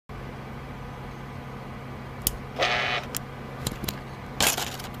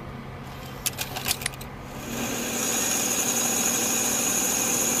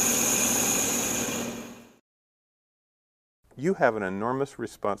you have an enormous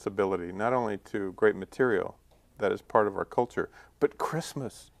responsibility, not only to great material that is part of our culture, but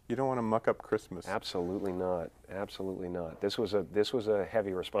Christmas. You don't want to muck up Christmas. Absolutely not. Absolutely not. This was a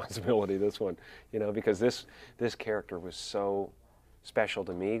heavy responsibility, this one, you know, because this character was so special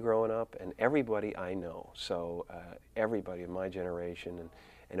to me growing up, and everybody I know. So everybody of my generation,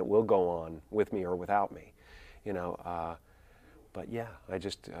 and it will go on with me or without me, you know. But yeah, I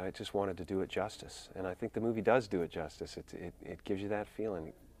just wanted to do it justice, and I think the movie does do it justice. It gives you that feeling.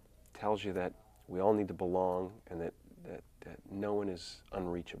 It tells you that we all need to belong, and that no one is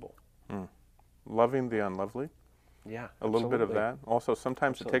unreachable. Loving the unlovely. Yeah, a little bit of that. Also,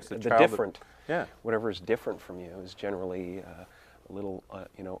 sometimes it takes a child. The different. Yeah. Whatever is different from you is generally a little,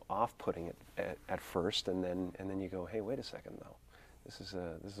 you know, off-putting at first, and then you go, hey, wait a second, though. This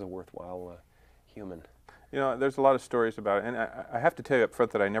is a worthwhile human. You know, there's a lot of stories about it, and I have to tell you up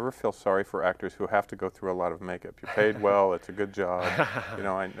front that I never feel sorry for actors who have to go through a lot of makeup. You're paid well; it's a good job. You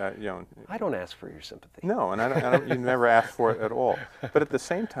know, I don't ask for your sympathy. No, and I don't, you never ask for it at all. But at the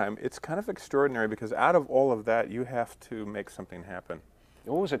same time, it's kind of extraordinary because out of all of that, you have to make something happen.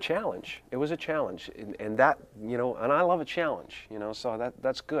 It was a challenge. It was a challenge, and that, you know, and I love a challenge, you know, so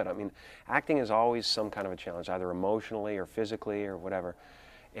that's good. I mean, acting is always some kind of a challenge, either emotionally or physically or whatever,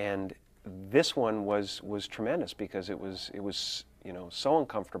 and this one was tremendous because it was you know, so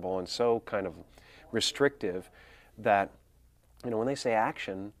uncomfortable and so kind of restrictive that, you know, when they say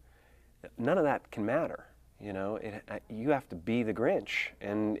action, none of that can matter. You know, you have to be the Grinch,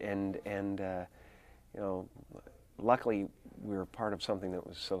 and you know, luckily we were part of something that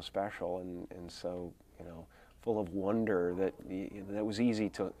was so special and so, you know, full of wonder that it was easy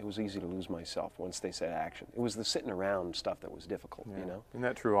to lose myself once they said action. It was the sitting around stuff that was difficult, Yeah. you know. Isn't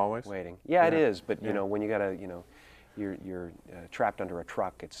that true always? Waiting. Yeah, it is. But you Yeah. know, when you gotta, you know, you're trapped under a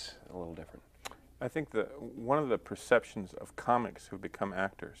truck, it's a little different. I think one of the perceptions of comics who become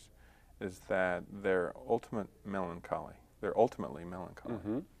actors is that they're ultimately melancholy.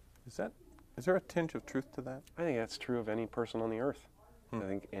 Mm-hmm. Is there a tinge of truth to that? I think that's true of any person on the earth. I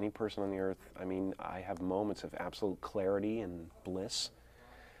think any person on the earth, I mean, I have moments of absolute clarity and bliss.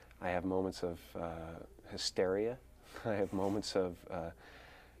 I have moments of hysteria. I have moments of,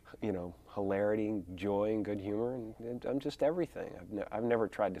 you know, hilarity, joy, and good humor, and I'm just everything. I've never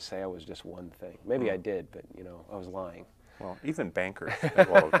tried to say I was just one thing. Maybe I did, but, you know, I was lying. Well, even bankers have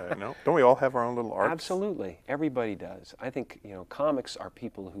all of that, no? Don't we all have our own little arcs? Absolutely. Everybody does. I think, you know, comics are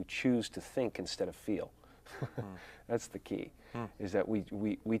people who choose to think instead of feel. That's the key, is that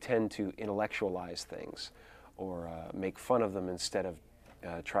we tend to intellectualize things or make fun of them instead of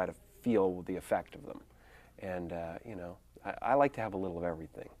try to feel the effect of them. And, you know, I like to have a little of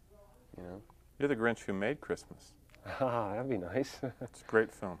everything, you know. You're the Grinch who made Christmas. Ah, that'd be nice. It's a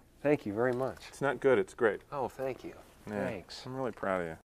great film. Thank you very much. It's not good, it's great. Oh, thank you. Yeah. Thanks. I'm really proud of you.